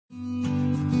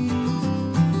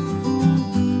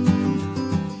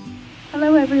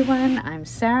everyone, I'm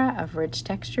Sarah of Rich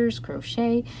Textures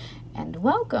Crochet and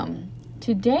welcome.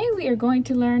 Today we are going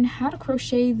to learn how to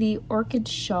crochet the Orchid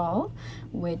Shawl,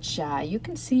 which you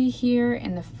can see here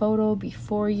in the photo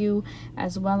before you,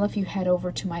 as well if you head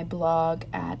over to my blog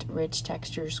at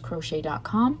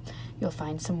richtexturescrochet.com. You'll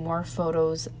find some more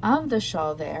photos of the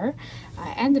shawl there,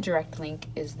 and the direct link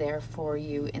is there for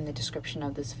you in the description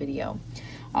of this video.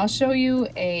 I'll show you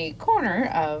a corner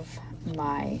of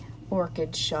my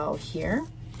Orchid Shawl here.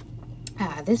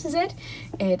 This is it.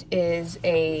 It is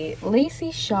a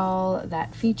lacy shawl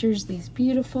that features these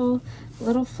beautiful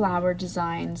little flower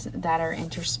designs that are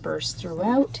interspersed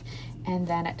throughout, and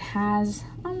then it has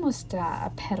almost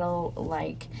a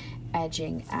petal-like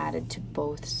edging added to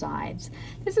both sides.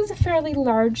 This is a fairly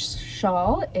large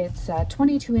shawl. It's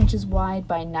 22 inches wide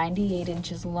by 98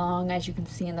 inches long. As you can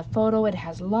see in the photo, it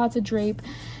has lots of drape,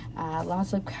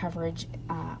 lots of coverage.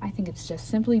 I think it's just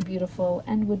simply beautiful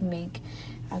and would make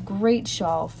a great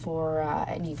shawl for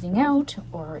an evening out,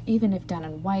 or even if done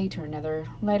in white or another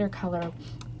lighter color,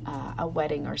 a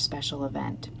wedding or special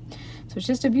event. So it's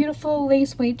just a beautiful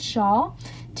lace weight shawl.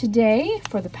 Today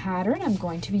for the pattern I'm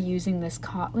going to be using this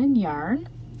Cotlin yarn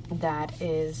that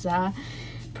is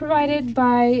provided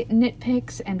by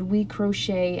KnitPicks and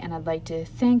WeCrochet, and I'd like to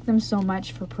thank them so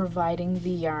much for providing the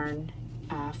yarn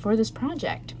for this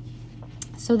project.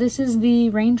 So this is the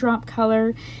Raindrop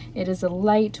color. It is a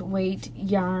lightweight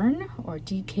yarn, or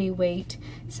DK weight,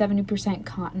 70%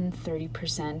 cotton,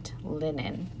 30%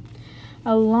 linen.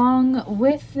 Along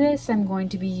with this, I'm going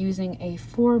to be using a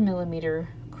 4mm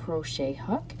crochet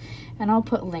hook, and I'll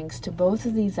put links to both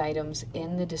of these items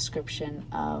in the description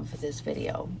of this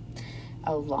video,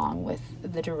 along with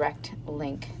the direct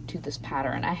link to this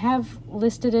pattern. I have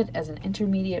listed it as an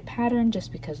intermediate pattern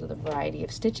just because of the variety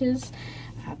of stitches,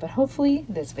 but hopefully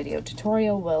this video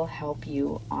tutorial will help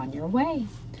you on your way.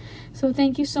 So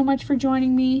thank you so much for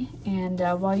joining me, and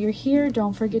while you're here,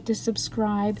 don't forget to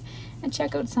subscribe and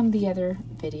check out some of the other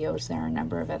videos. There are a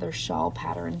number of other shawl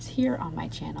patterns here on my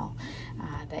channel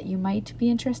that you might be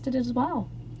interested in as well.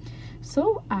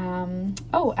 So,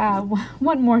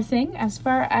 one more thing, as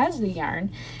far as the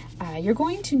yarn, you're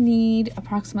going to need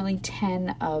approximately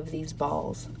 10 of these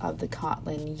balls of the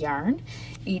Cotlin yarn.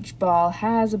 Each ball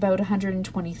has about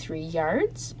 123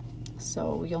 yards,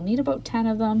 so you'll need about 10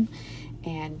 of them,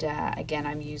 and again,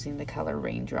 I'm using the color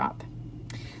Raindrop.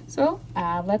 So,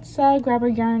 let's grab our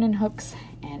yarn and hooks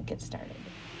and get started.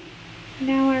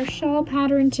 Now our shawl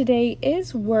pattern today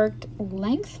is worked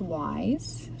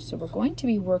lengthwise, so we're going to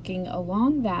be working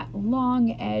along that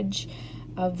long edge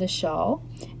of the shawl,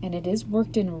 and it is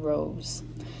worked in rows.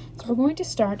 So we're going to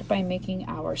start by making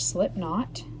our slip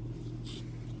knot,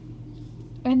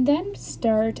 and then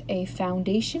start a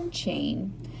foundation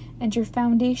chain, and your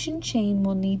foundation chain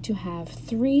will need to have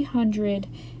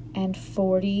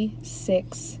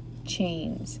 346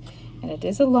 chains. And it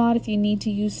is a lot if you need to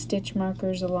use stitch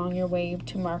markers along your way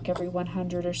to mark every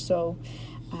 100 or so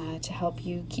to help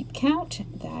you keep count.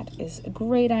 That is a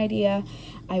great idea.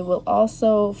 I will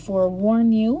also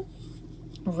forewarn you,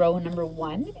 row number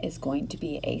 1 is going to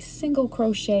be a single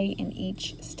crochet in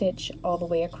each stitch all the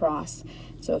way across.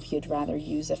 So if you'd rather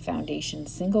use a foundation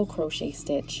single crochet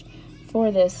stitch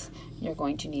for this, you're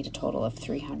going to need a total of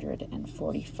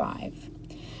 345.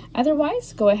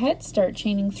 Otherwise, go ahead, start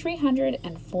chaining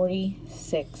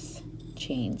 346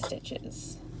 chain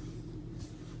stitches.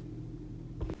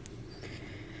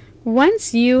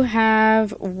 Once you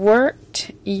have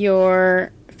worked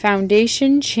your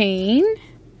foundation chain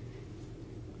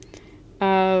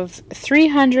of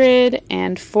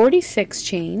 346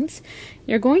 chains,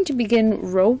 you're going to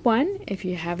begin row 1, if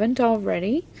you haven't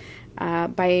already,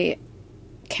 by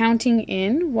counting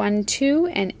in 1, 2,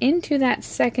 and into that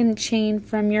second chain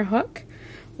from your hook.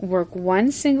 Work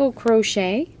 1 single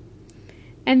crochet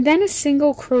and then a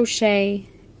single crochet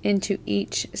into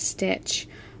each stitch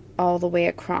all the way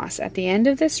across. At the end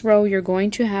of this row, you're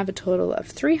going to have a total of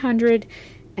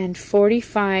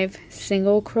 345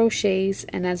 single crochets,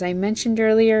 and as I mentioned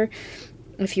earlier,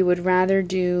 if you would rather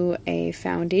do a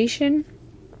foundation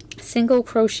single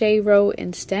crochet row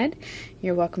instead,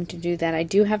 you're welcome to do that. I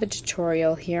do have a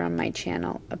tutorial here on my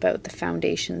channel about the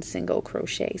foundation single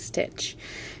crochet stitch.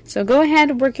 So go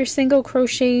ahead and work your single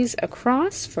crochets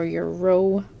across for your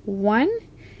row 1,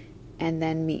 and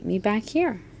then meet me back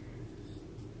here.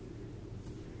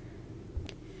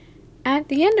 At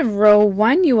the end of row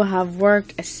 1, you will have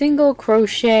worked a single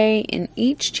crochet in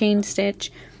each chain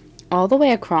stitch all the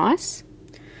way across.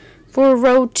 For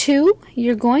row 2,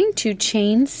 you're going to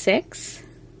chain 6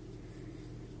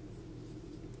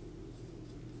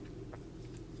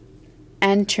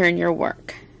 and turn your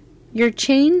work. Your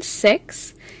chain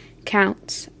 6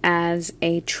 counts as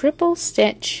a triple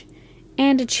stitch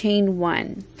and a chain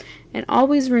 1. And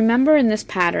always remember in this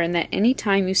pattern that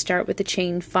anytime you start with the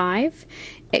chain 5,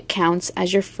 it counts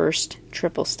as your first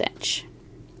triple stitch.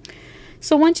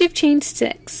 So once you've chained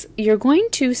 6, you're going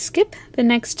to skip the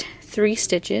next 3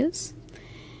 stitches,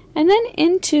 and then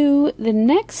into the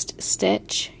next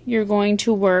stitch you're going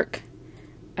to work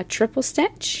a triple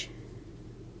stitch,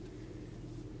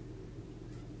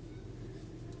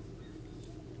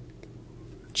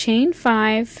 chain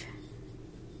 5,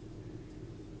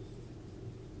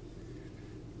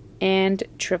 and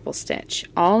triple stitch,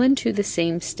 all into the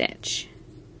same stitch.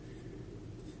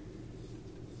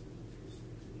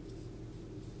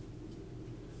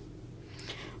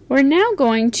 We're now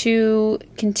going to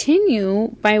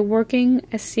continue by working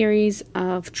a series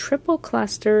of triple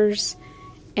clusters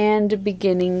and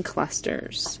beginning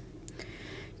clusters.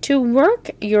 To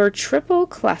work your triple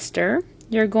cluster,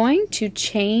 you're going to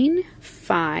chain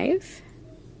 5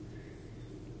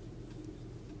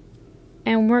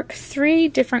 and work 3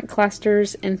 different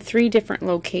clusters in 3 different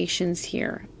locations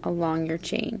here along your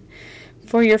chain.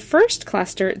 For your first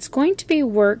cluster, it's going to be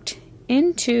worked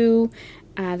into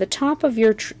the top of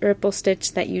your triple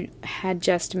stitch that you had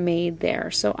just made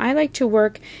there. So I like to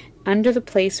work under the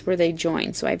place where they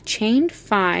join. So I've chained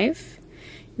 5.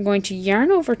 You're going to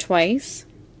yarn over twice,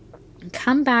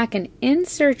 come back and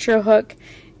insert your hook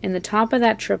in the top of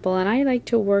that triple, and I like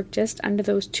to work just under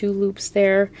those 2 loops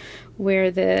there where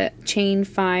the chain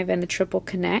 5 and the triple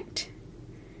connect.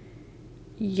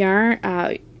 Yarn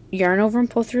over and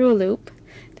pull through a loop.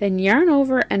 Then yarn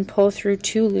over and pull through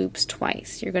 2 loops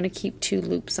twice. You're going to keep 2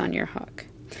 loops on your hook.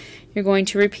 You're going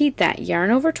to repeat that.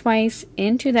 Yarn over twice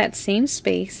into that same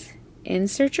space,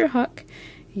 insert your hook,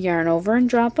 yarn over and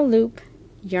drop a loop,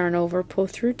 yarn over, pull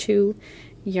through 2,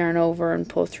 yarn over and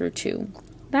pull through 2.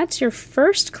 That's your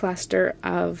first cluster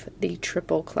of the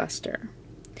triple cluster.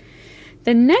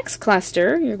 The next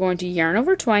cluster, you're going to yarn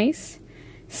over twice,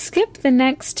 skip the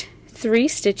next 3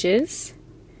 stitches,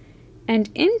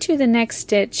 and into the next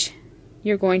stitch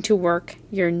you're going to work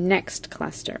your next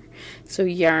cluster. So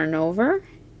yarn over,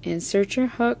 insert your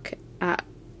hook,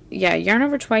 yarn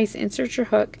over twice, insert your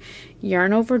hook,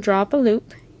 yarn over, drop a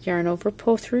loop, yarn over,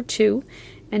 pull through 2,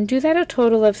 and do that a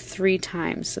total of 3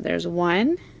 times. So there's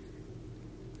 1,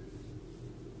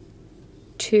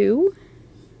 2,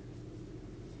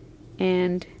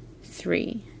 and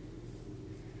 3.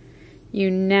 You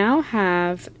now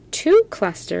have 2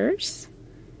 clusters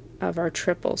of our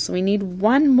triple, so we need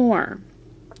 1 more.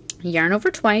 Yarn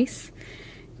over twice.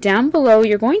 Down below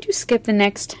you're going to skip the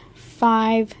next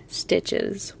 5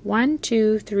 stitches. 1,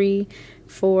 2, 3,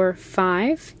 4,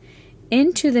 5.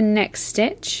 Into the next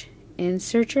stitch,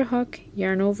 insert your hook,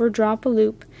 yarn over, drop a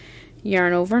loop,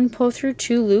 yarn over and pull through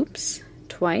 2 loops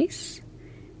twice,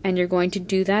 and you're going to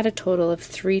do that a total of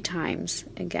 3 times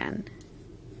again.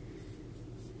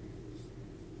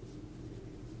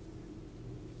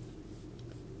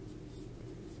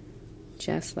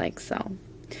 Just like so.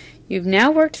 You've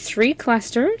now worked 3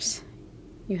 clusters.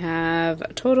 You have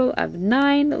a total of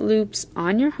 9 loops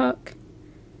on your hook.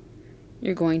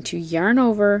 You're going to yarn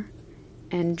over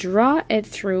and draw it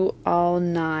through all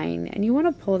 9, and you want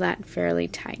to pull that fairly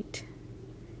tight.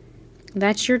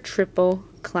 That's your triple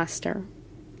cluster.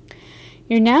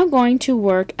 You're now going to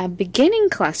work a beginning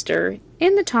cluster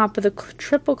in the top of the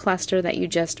triple cluster that you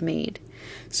just made.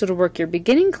 So to work your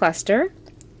beginning cluster,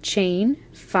 chain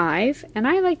 5, and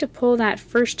I like to pull that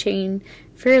first chain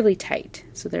fairly tight.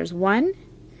 So there's 1,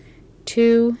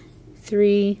 2,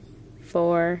 3,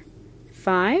 4,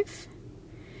 5.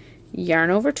 Yarn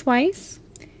over twice,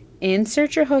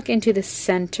 insert your hook into the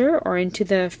center or into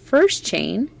the first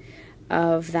chain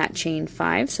of that chain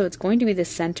 5, so it's going to be the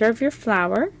center of your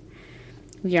flower.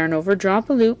 Yarn over, drop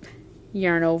a loop,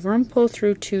 yarn over and pull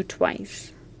through 2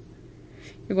 twice.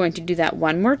 You're going to do that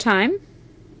 1 more time.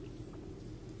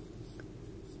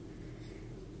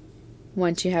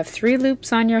 Once you have 3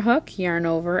 loops on your hook, yarn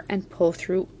over and pull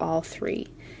through all 3.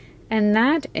 And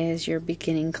that is your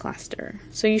beginning cluster.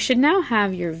 So you should now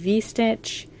have your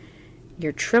V-stitch,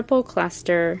 your triple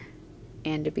cluster,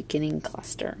 and a beginning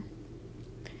cluster.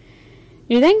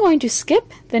 You're then going to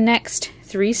skip the next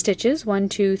 3 stitches, 1,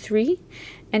 2, 3,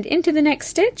 and into the next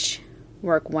stitch,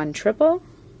 work 1 triple,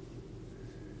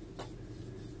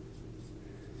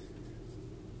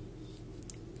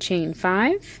 chain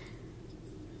 5,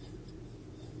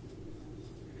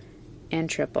 and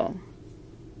triple.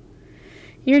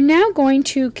 You're now going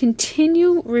to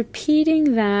continue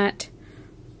repeating that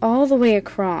all the way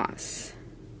across.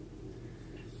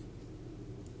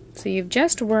 So you've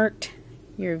just worked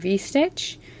your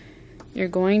V-stitch, You're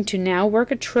going to now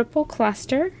work a triple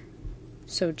cluster.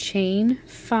 So chain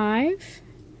 5,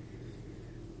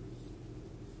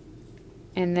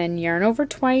 and then yarn over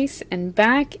twice and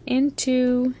back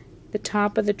into the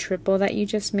top of the triple that you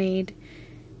just made.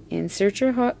 Insert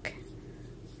your hook,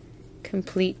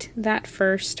 complete that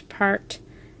first part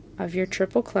of your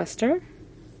triple cluster,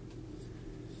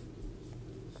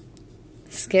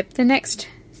 skip the next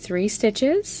 3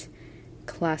 stitches,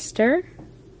 cluster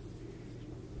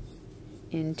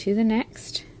into the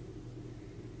next,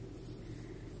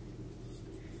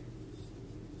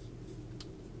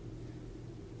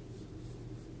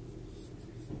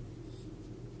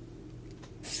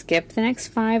 skip the next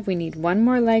 5. We need 1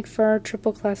 more leg for our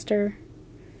triple cluster.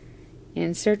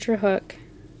 Insert your hook,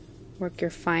 work your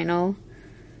final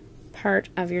part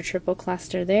of your triple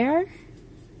cluster there.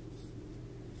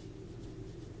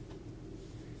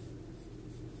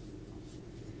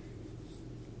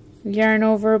 Yarn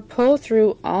over, pull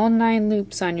through all 9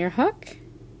 loops on your hook.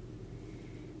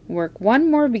 Work 1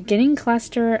 more beginning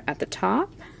cluster at the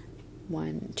top.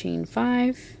 1, chain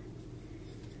 5.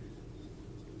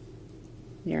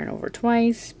 Yarn over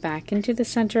twice, back into the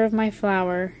center of my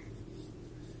flower.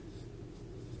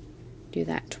 Do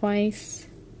that twice.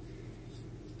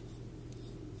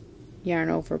 Yarn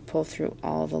over, pull through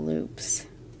all the loops,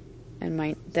 and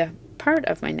the part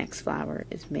of my next flower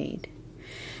is made.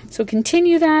 So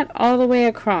continue that all the way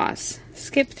across.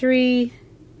 Skip 3,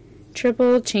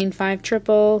 triple, chain 5,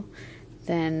 triple,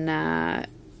 then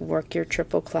work your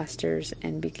triple clusters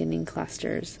and beginning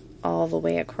clusters all the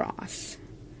way across.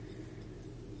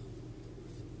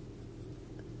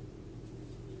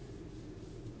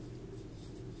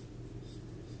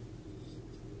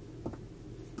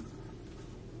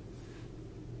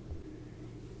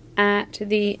 At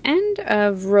the end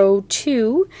of row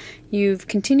 2, you've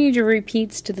continued your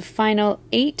repeats to the final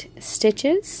 8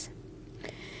 stitches.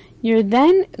 You're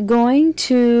then going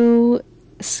to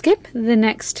skip the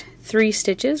next 3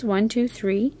 stitches, 1, 2,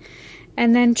 3,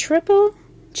 and then triple,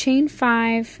 chain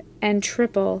 5, and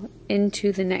triple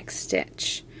into the next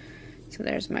stitch. So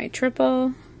there's my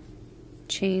triple,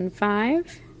 chain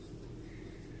 5,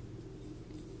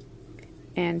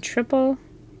 and triple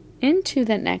into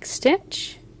the next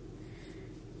stitch.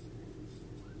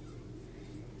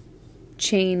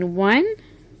 Chain 1,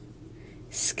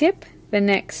 skip the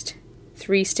next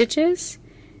 3 stitches,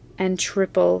 and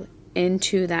triple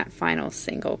into that final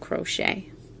single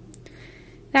crochet.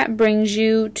 That brings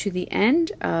you to the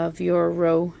end of your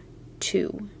row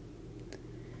 2.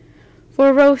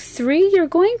 For row 3, you're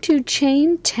going to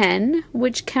chain 10,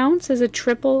 which counts as a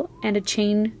triple and a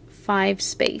chain 5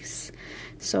 space.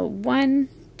 So 1,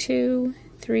 2,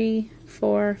 3,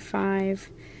 4, 5,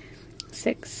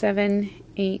 6, 7,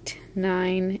 8,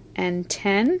 9, and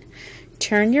 10.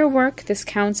 Turn your work. This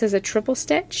counts as a triple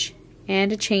stitch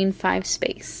and a chain 5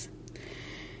 space.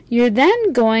 You're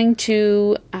then going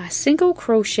to single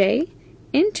crochet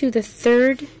into the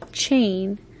 3rd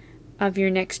chain of your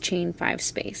next chain 5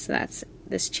 space. So that's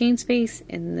this chain space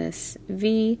in this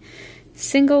V.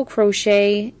 Single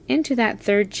crochet into that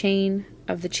 3rd chain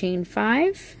of the chain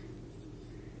 5,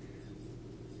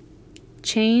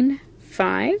 chain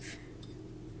 5,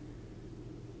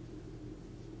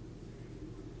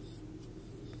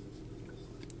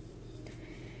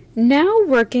 now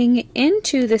working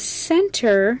into the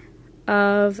center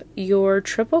of your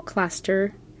triple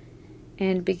cluster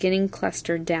and beginning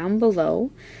cluster down below,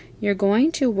 you're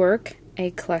going to work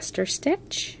a cluster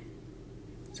stitch.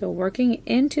 So working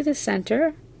into the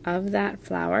center of that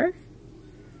flower,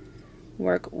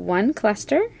 work 1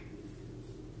 cluster,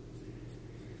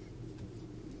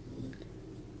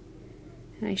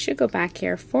 and I should go back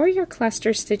here. For your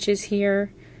cluster stitches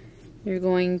here, you're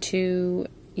going to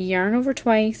yarn over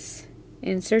twice,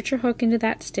 insert your hook into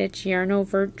that stitch, yarn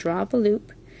over, draw up a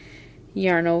loop,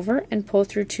 yarn over and pull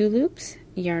through 2 loops,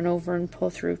 yarn over and pull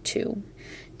through 2.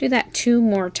 Do that 2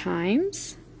 more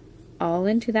times, all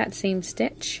into that same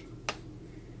stitch.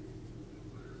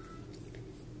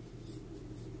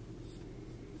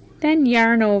 Then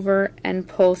yarn over and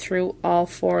pull through all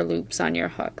 4 loops on your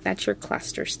hook. That's your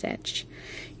cluster stitch.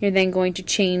 You're then going to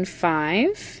chain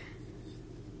 5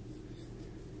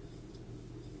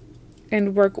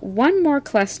 and work 1 more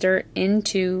cluster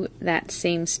into that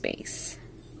same space.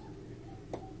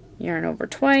 Yarn over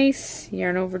twice,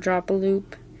 yarn over, drop a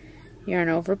loop, yarn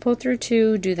over, pull through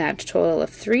 2, do that a total of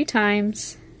 3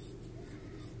 times.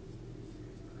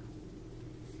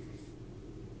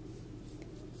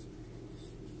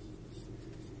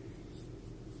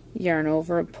 Yarn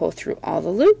over, pull through all the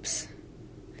loops.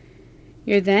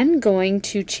 You're then going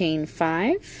to chain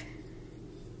 5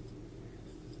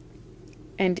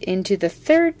 and into the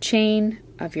third chain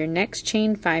of your next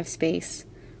chain 5 space,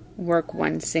 work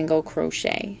 1 single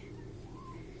crochet.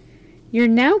 You're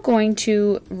now going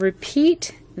to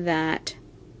repeat that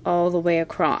all the way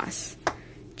across.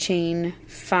 Chain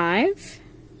 5,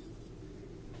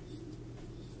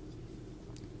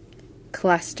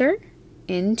 cluster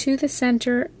into the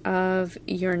center of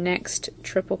your next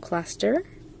triple cluster,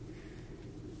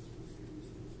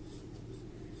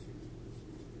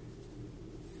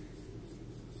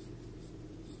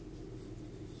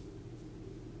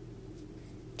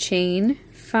 chain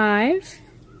 5,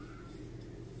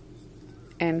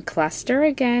 and cluster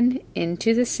again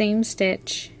into the same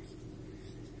stitch,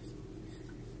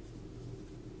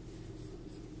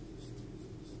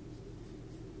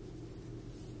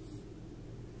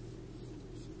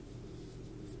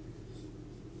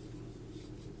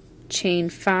 chain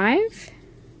 5,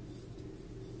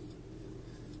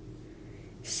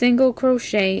 single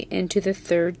crochet into the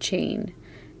third chain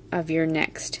of your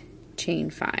next chain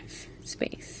 5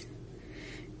 space.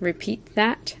 Repeat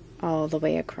that all the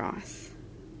way across.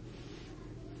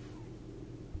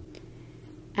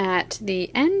 At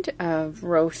the end of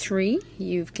row 3,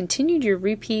 you've continued your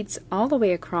repeats all the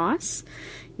way across.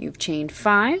 You've chained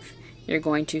 5. You're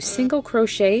going to single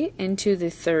crochet into the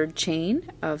third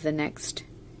chain of the next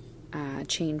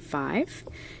chain 5.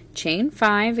 Chain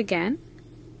 5 again.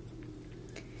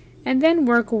 And then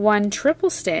work 1 triple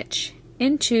stitch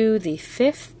into the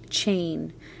 5th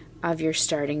chain of your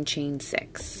starting chain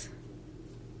 6.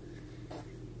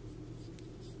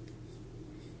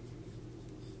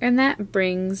 And that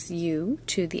brings you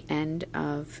to the end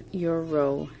of your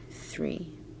row 3.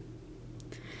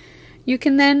 You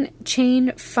can then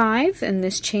chain 5, and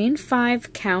this chain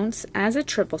 5 counts as a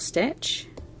triple stitch,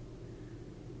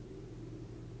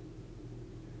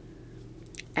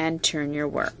 and turn your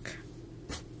work.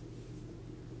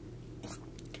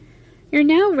 You're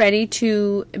now ready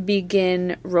to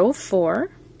begin row 4.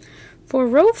 For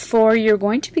row 4, you're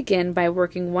going to begin by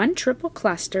working 1 triple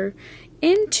cluster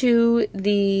into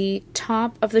the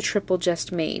top of the triple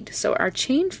just made. So our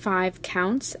chain 5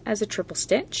 counts as a triple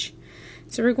stitch.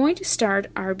 So we're going to start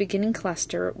our beginning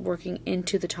cluster working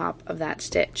into the top of that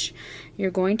stitch. You're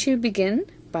going to begin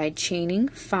by chaining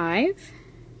 5,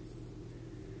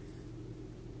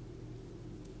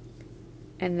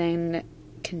 and then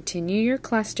continue your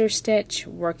cluster stitch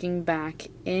working back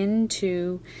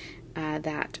into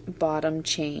that bottom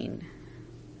chain.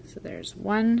 So there's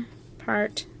one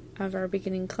part of our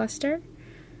beginning cluster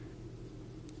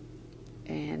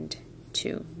and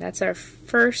 2. That's our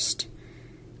first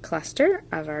cluster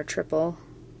of our triple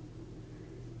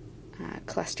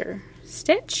cluster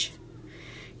stitch.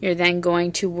 You're then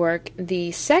going to work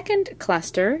the second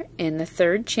cluster in the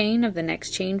third chain of the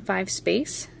next chain 5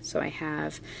 space. So I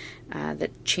have the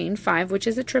chain 5, which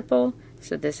is a triple,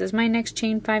 so this is my next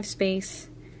chain 5 space.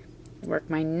 Work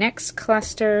my next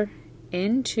cluster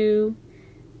into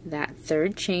that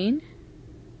third chain,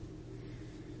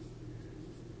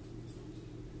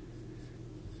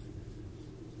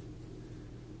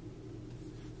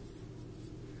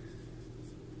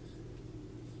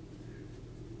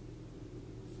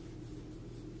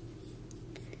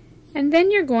 and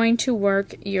then you're going to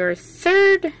work your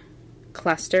third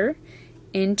cluster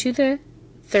into the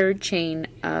third chain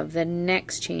of the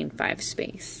next chain 5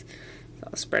 space. So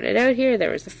I'll spread it out here.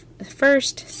 There was the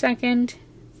first, second,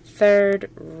 third,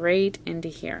 right into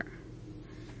here.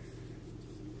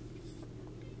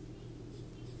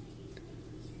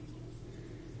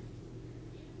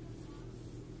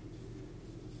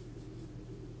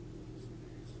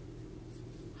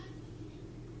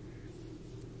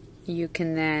 You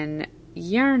can then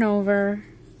yarn over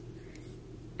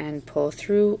and pull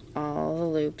through all the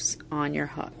loops on your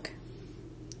hook.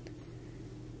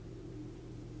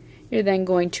 You're then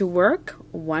going to work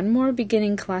one more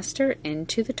beginning cluster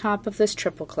into the top of this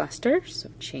triple cluster, so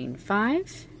chain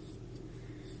 5,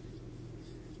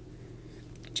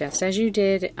 just as you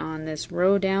did on this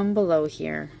row down below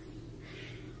here.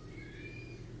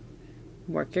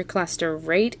 Work your cluster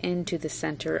right into the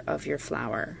center of your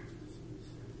flower.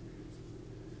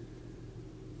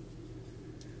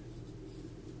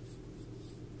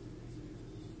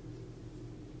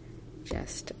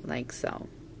 Just like so.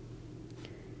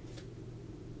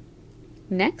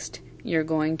 Next, you're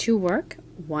going to work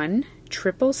 1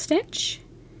 triple stitch,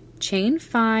 chain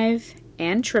 5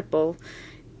 and triple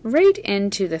right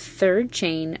into the third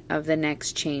chain of the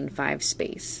next chain 5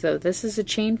 space. So this is a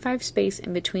chain 5 space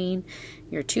in between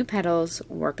your 2 petals.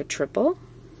 Work a triple,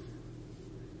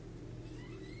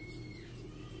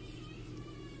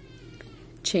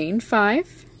 chain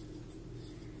 5,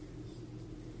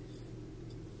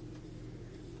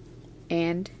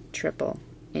 and triple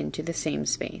into the same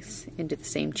space, into the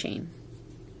same chain.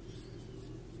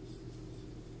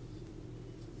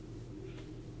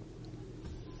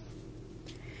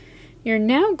 You're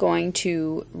now going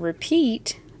to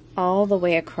repeat all the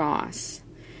way across.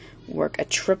 Work a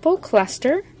triple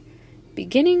cluster,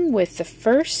 beginning with the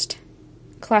first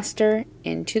cluster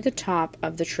into the top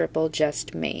of the triple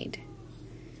just made.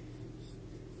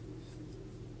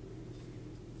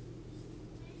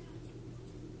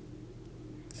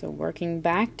 So working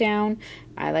back down,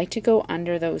 I like to go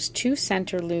under those two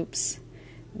center loops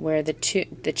where the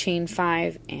chain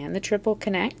 5 and the triple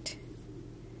connect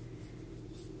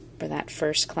for that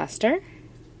first cluster.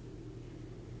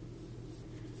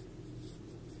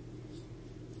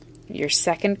 Your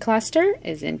second cluster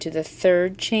is into the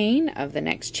third chain of the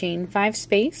next chain 5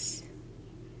 space.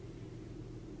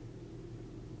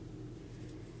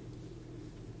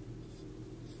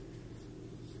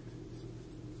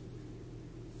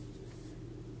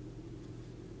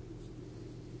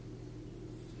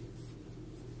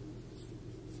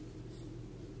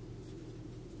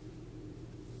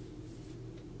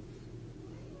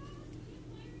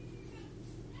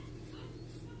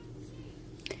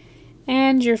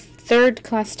 And your third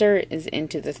cluster is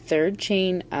into the third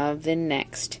chain of the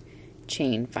next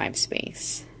chain 5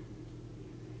 space.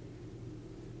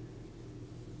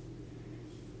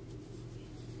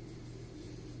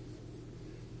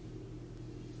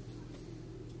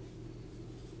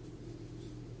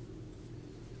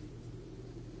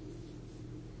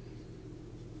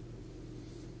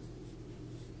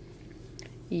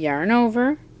 Yarn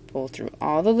over, pull through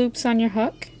all the loops on your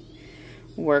hook.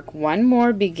 Work one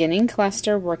more beginning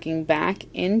cluster, working back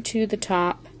into the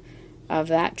top of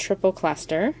that triple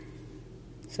cluster,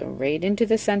 so right into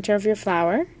the center of your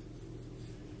flower.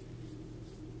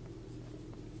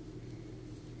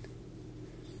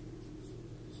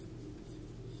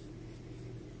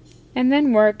 And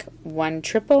then work one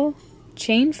triple,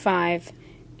 chain 5,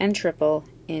 and triple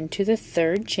into the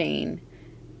third chain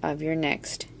of your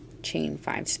next chain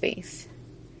 5 space.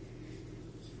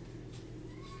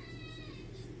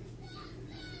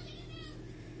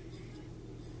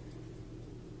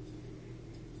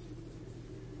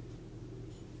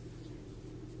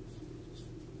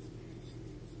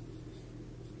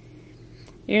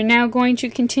 You're now going to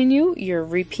continue your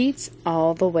repeats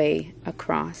all the way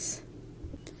across.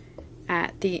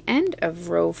 At the end of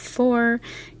row 4,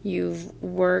 you've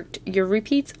worked your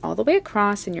repeats all the way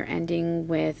across and you're ending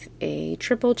with a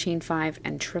triple, chain 5,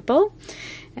 and triple.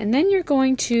 And then you're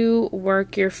going to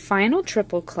work your final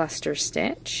triple cluster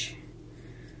stitch,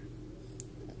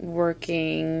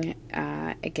 working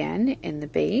again in the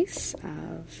base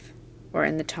of, or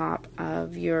in the top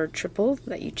of your triple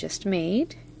that you just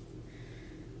made.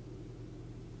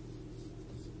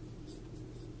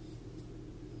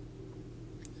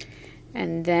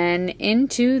 And then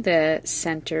into the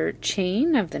center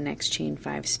chain of the next chain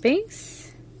 5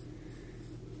 space.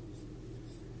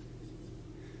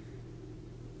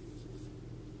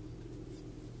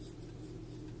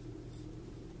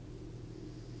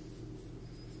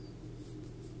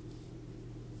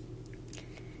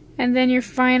 And then your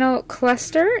final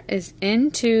cluster is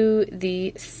into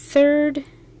the third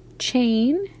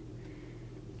chain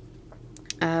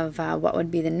of what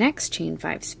would be the next chain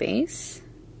 5 space.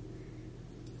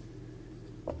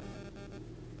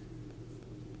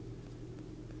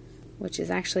 Which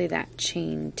is actually that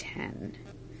chain 10.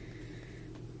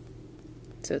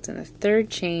 So it's in the third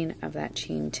chain of that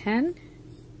chain 10.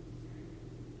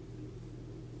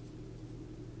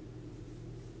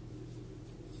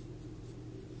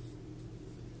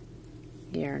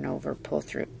 Yarn over, pull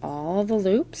through all the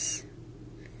loops.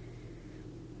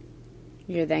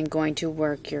 You're then going to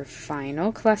work your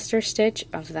final cluster stitch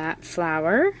of that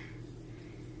flower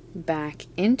back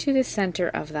into the center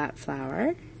of that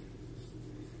flower.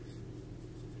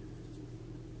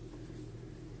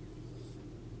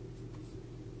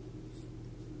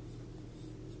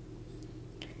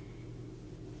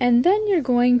 And then you're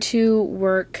going to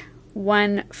work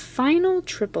one final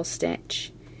triple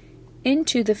stitch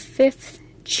into the 5th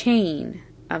chain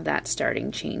of that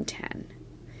starting chain 10.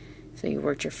 So you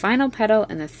worked your final petal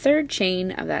in the 3rd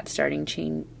chain of that starting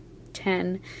chain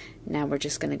 10. Now we're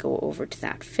just going to go over to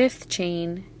that 5th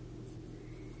chain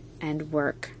and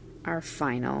work our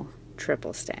final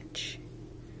triple stitch.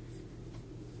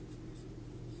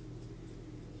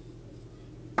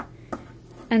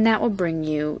 And that will bring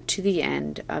you to the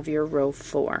end of your row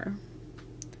 4.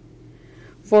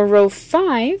 For row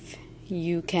 5,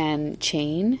 you can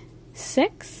chain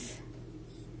 6,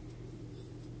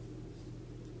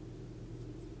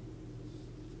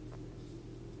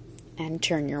 and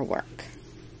turn your work.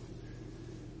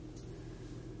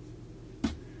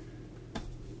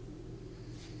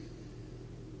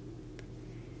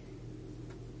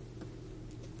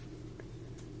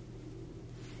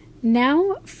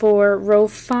 Now for row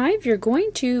 5, you're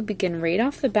going to begin right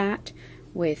off the bat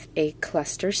with a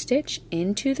cluster stitch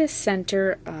into the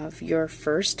center of your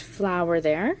first flower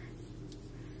there.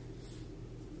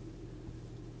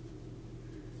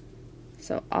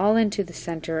 So all into the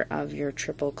center of your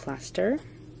triple cluster.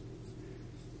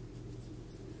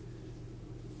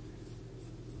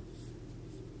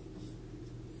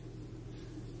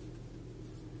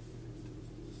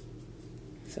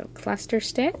 So cluster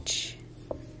stitch,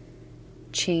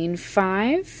 chain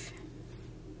 5,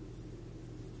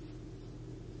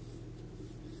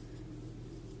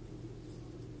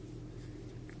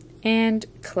 and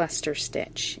cluster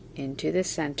stitch into the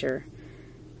center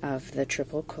of the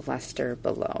triple cluster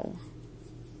below.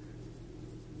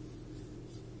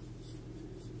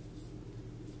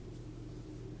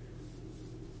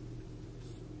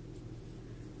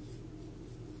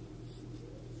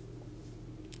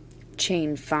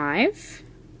 Chain 5,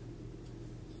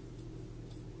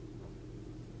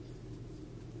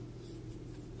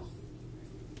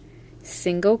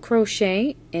 single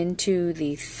crochet into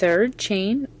the third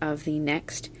chain of the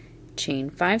next chain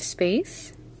 5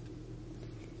 space,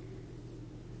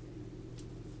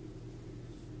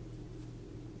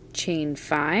 chain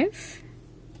 5,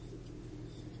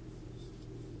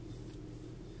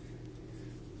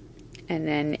 and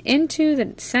then into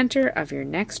the center of your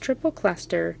next triple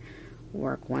cluster,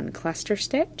 work 1 cluster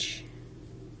stitch,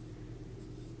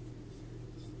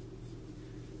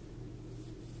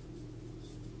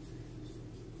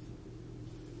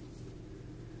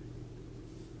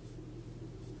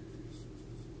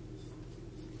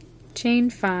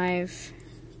 chain 5,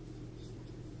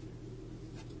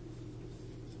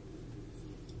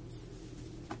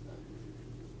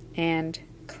 and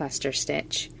cluster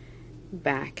stitch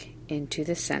back into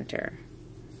the center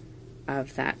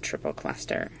of that triple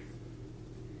cluster.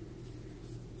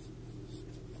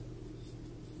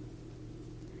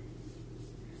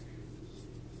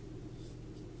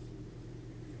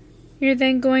 You're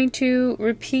then going to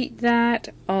repeat that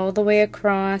all the way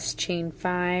across, chain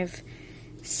 5,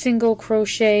 single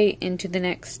crochet into the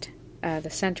next, the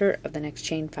center of the next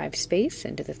chain 5 space,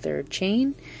 into the third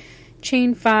chain,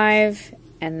 chain 5,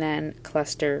 and then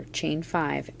cluster, chain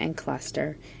 5, and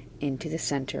cluster into the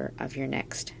center of your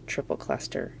next triple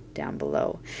cluster down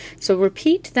below. So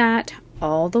repeat that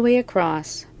all the way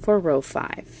across for row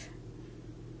 5.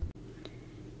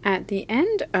 At the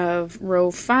end of row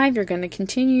 5, you're going to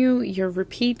continue your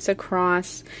repeats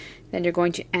across, then you're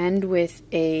going to end with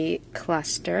a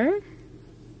cluster,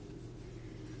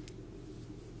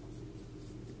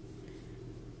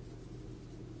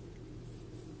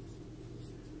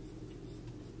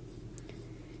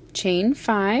 chain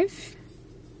 5,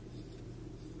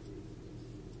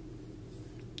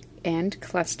 and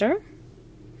cluster,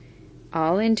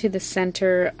 all into the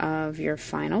center of your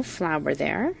final flower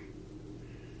there.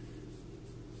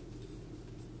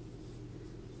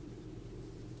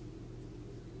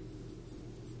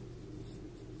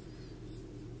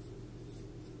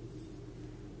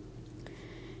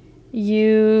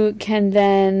 You can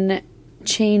then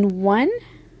chain 1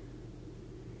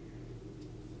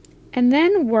 and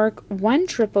then work 1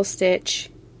 triple stitch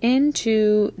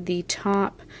into the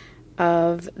top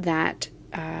of that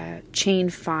chain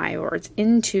 5, or it's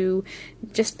into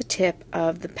just the tip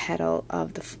of the petal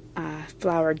of the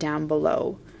flower down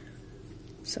below.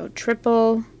 So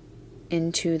triple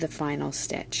into the final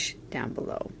stitch down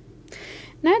below.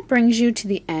 And that brings you to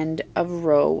the end of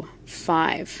row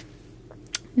 5.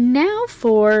 Now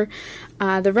for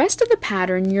the rest of the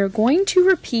pattern, you're going to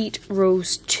repeat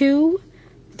rows 2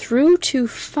 through to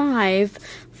 5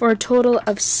 for a total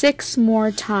of 6 more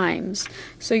times.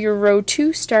 So your row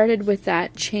 2 started with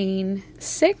that chain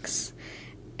 6,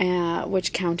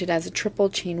 which counted as a triple,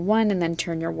 chain 1, and then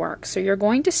turn your work. So you're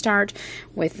going to start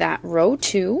with that row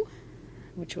 2,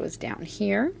 which was down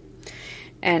here,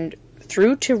 and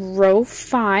through to row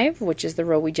 5, which is the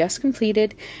row we just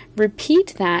completed.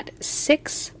 Repeat that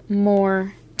 6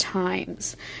 more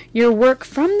times. Your work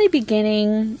from the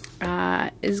beginning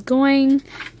is going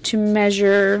to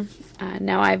measure,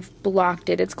 now I've blocked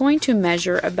it, it's going to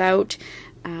measure about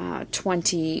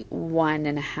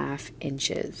 21.5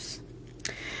 inches.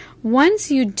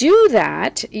 Once you do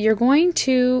that, you're going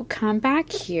to come back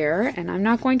here, and I'm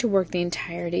not going to work the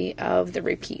entirety of the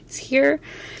repeats here.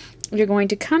 You're going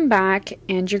to come back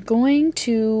and you're going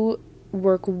to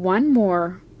work 1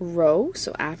 more row.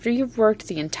 So after you've worked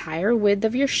the entire width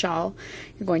of your shawl,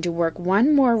 you're going to work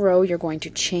one more row. You're going to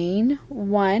chain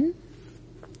one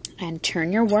and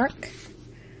turn your work.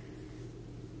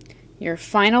 Your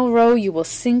final row, you will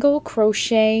single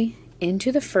crochet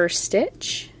into the first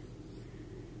stitch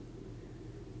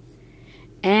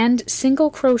and single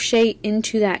crochet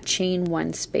into that chain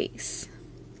one space.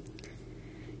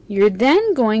 You're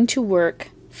then going to work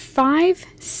 5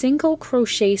 single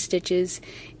crochet stitches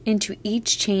into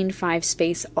each chain 5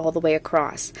 space all the way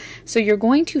across. So you're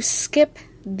going to skip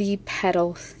the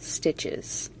petal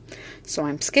stitches. So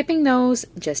I'm skipping those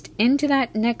just into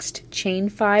that next chain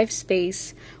 5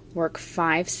 space, work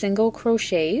 5 single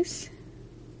crochets,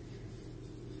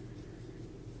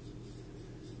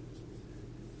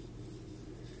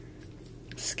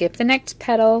 skip the next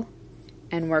petal,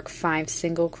 and work 5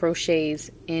 single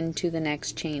crochets into the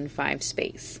next chain 5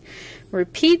 space.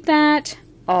 Repeat that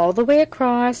all the way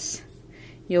across.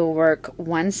 You'll work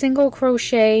 1 single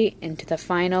crochet into the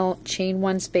final chain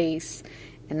 1 space,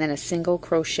 and then a single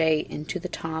crochet into the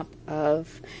top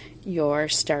of your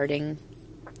starting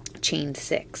chain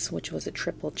 6, which was a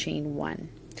triple chain 1.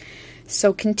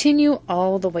 So continue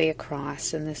all the way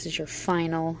across, and this is your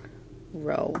final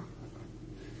row.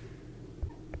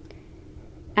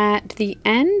 At the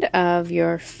end of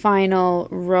your final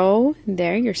row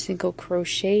there, your single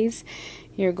crochets,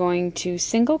 you're going to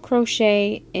single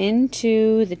crochet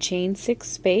into the chain 6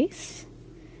 space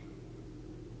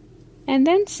and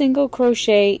then single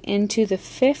crochet into the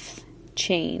 5th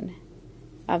chain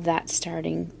of that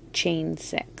starting chain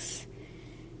 6.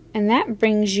 And that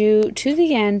brings you to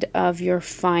the end of your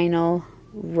final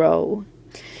row.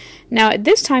 Now at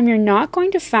this time you're not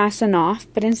going to fasten off,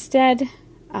 but instead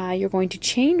you're going to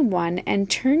chain 1 and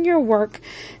turn your work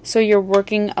so you're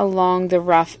working along the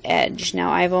rough edge.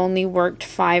 Now I've only worked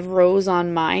 5 rows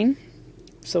on mine,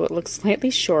 so it looks slightly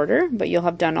shorter, but you'll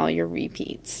have done all your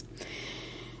repeats.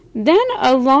 Then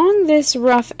along this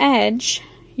rough edge,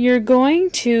 you're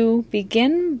going to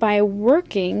begin by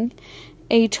working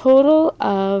a total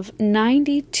of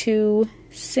 92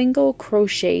 single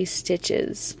crochet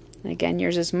stitches. Again,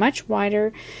 yours is much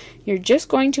wider. You're just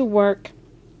going to work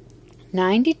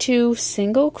 92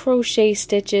 single crochet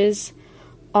stitches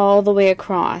all the way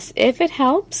across. If it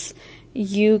helps,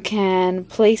 you can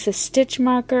place a stitch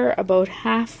marker about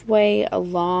halfway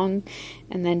along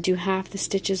and then do half the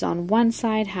stitches on one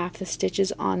side, half the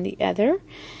stitches on the other.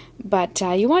 But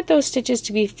you want those stitches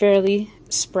to be fairly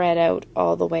spread out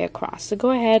all the way across. So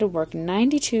go ahead and work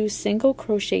 92 single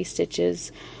crochet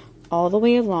stitches all the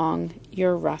way along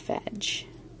your rough edge.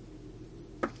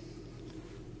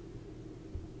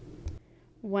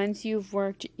 Once you've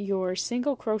worked your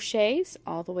single crochets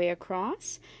all the way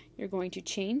across, you're going to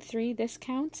chain 3. This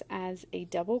counts as a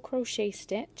double crochet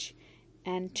stitch,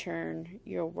 and turn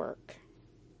your work.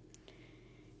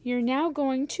 You're now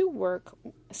going to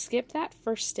skip that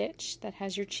first stitch that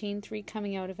has your chain 3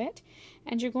 coming out of it,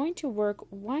 and you're going to work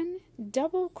 1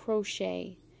 double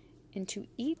crochet into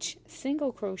each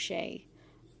single crochet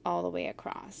all the way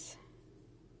across.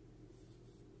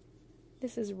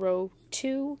 This is row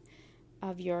 2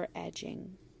 of your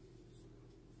edging.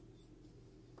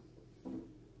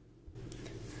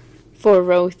 For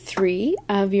row 3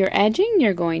 of your edging,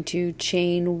 you're going to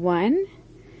chain 1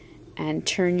 and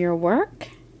turn your work.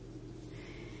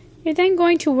 You're then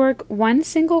going to work 1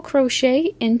 single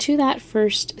crochet into that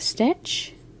first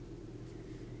stitch,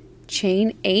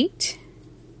 chain 8,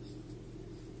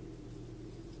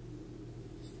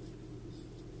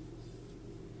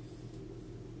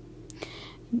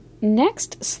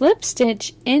 next slip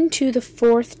stitch into the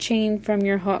 4th chain from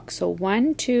your hook. So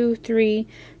 1, 2, 3,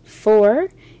 4.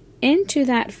 Into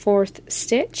that 4th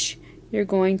stitch, you're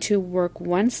going to work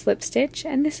 1 slip stitch,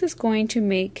 and this is going to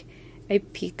make a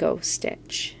picot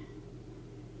stitch.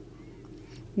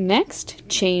 Next,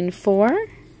 chain 4.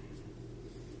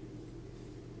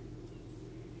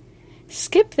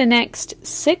 Skip the next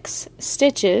 6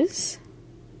 stitches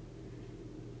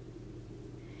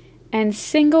and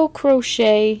single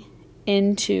crochet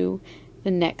into the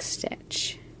next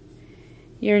stitch.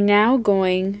 You're now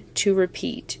going to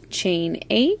repeat chain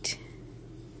 8,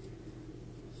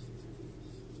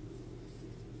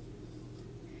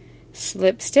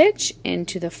 slip stitch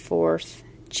into the 4th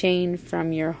chain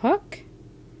from your hook,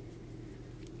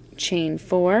 chain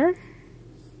 4,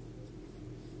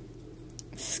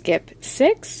 skip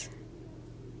 6,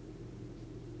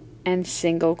 and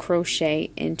single crochet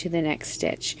into the next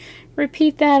stitch.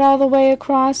 Repeat that all the way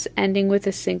across, ending with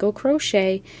a single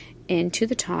crochet into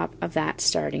the top of that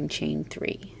starting chain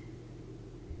 3.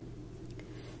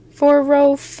 For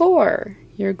row 4,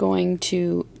 you're going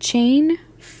to chain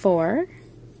 4,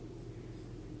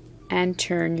 and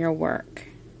turn your work.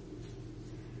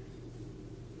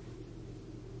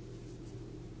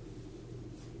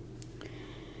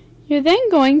 You're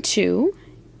then going to,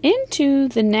 into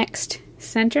the next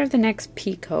center of the next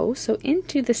picot, so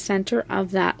into the center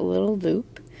of that little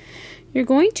loop, you're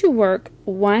going to work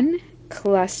one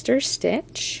cluster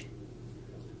stitch.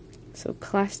 So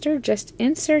cluster, just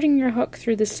inserting your hook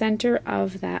through the center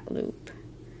of that loop.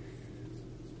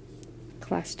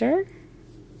 Cluster.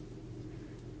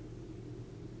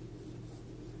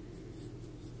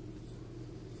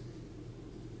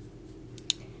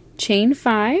 Chain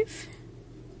 5.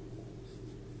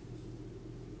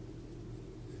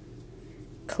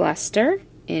 Cluster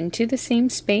into the same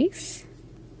space.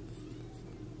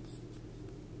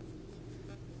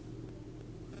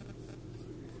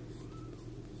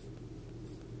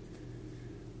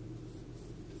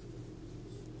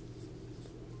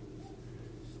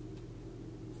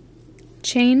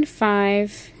 Chain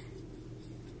 5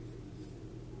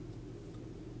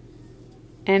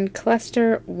 and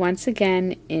cluster once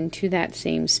again into that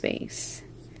same space.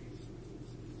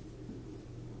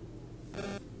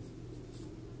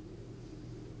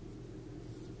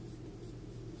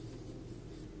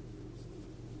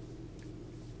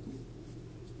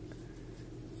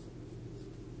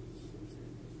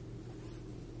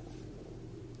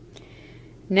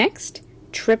 Next,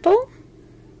 triple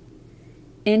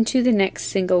into the next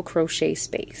single crochet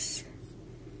space.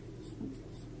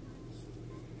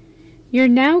 You're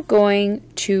now going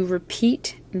to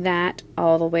repeat that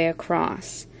all the way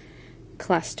across.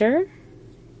 Cluster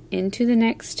into the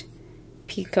next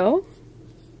picot,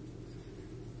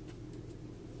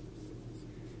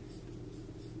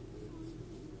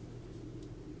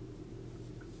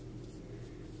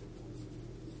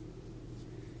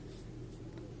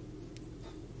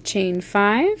 chain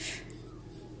 5,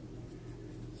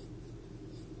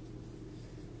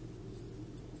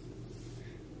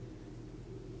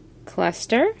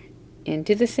 cluster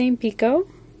into the same picot,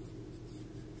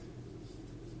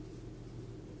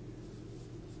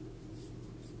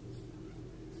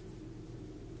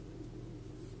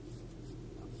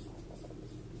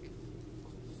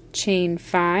 chain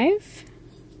 5,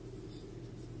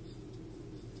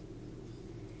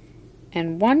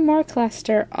 and one more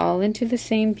cluster all into the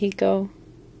same picot,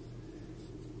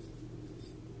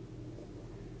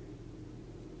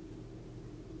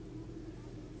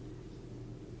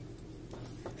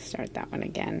 start that one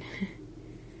again.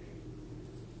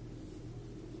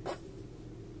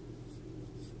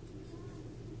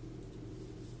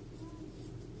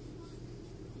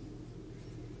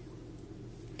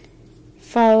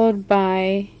 Followed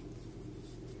by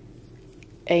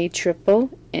a triple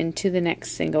into the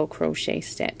next single crochet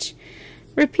stitch.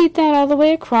 Repeat that all the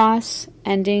way across,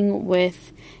 ending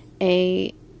with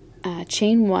a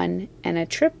chain 1 and a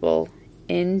triple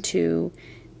into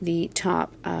the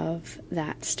top of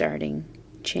that starting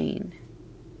chain,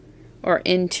 or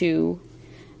into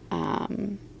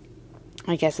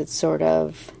I guess it's sort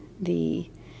of the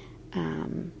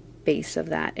base of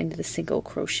that, into the single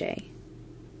crochet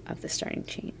of the starting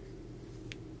chain.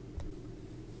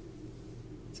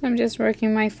 So I'm just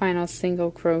working my final single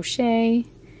crochet,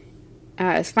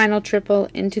 final triple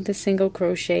into the single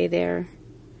crochet there,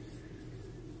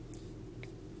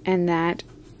 and that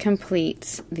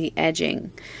completes the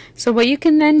edging. So what you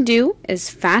can then do is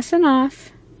fasten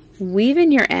off, weave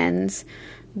in your ends,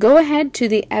 go ahead to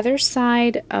the other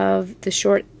side of the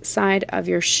short side of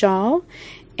your shawl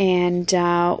and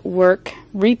work,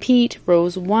 repeat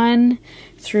rows 1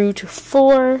 through to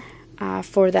 4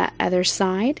 for that other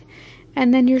side,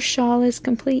 and then your shawl is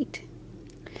complete.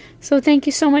 So thank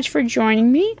you so much for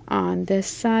joining me on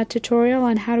this tutorial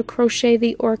on how to crochet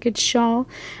the orchid shawl.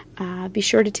 Be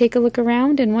sure to take a look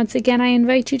around, and once again I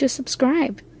invite you to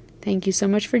subscribe. Thank you so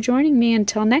much for joining me.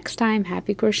 Until next time,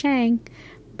 happy crocheting.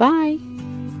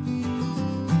 Bye!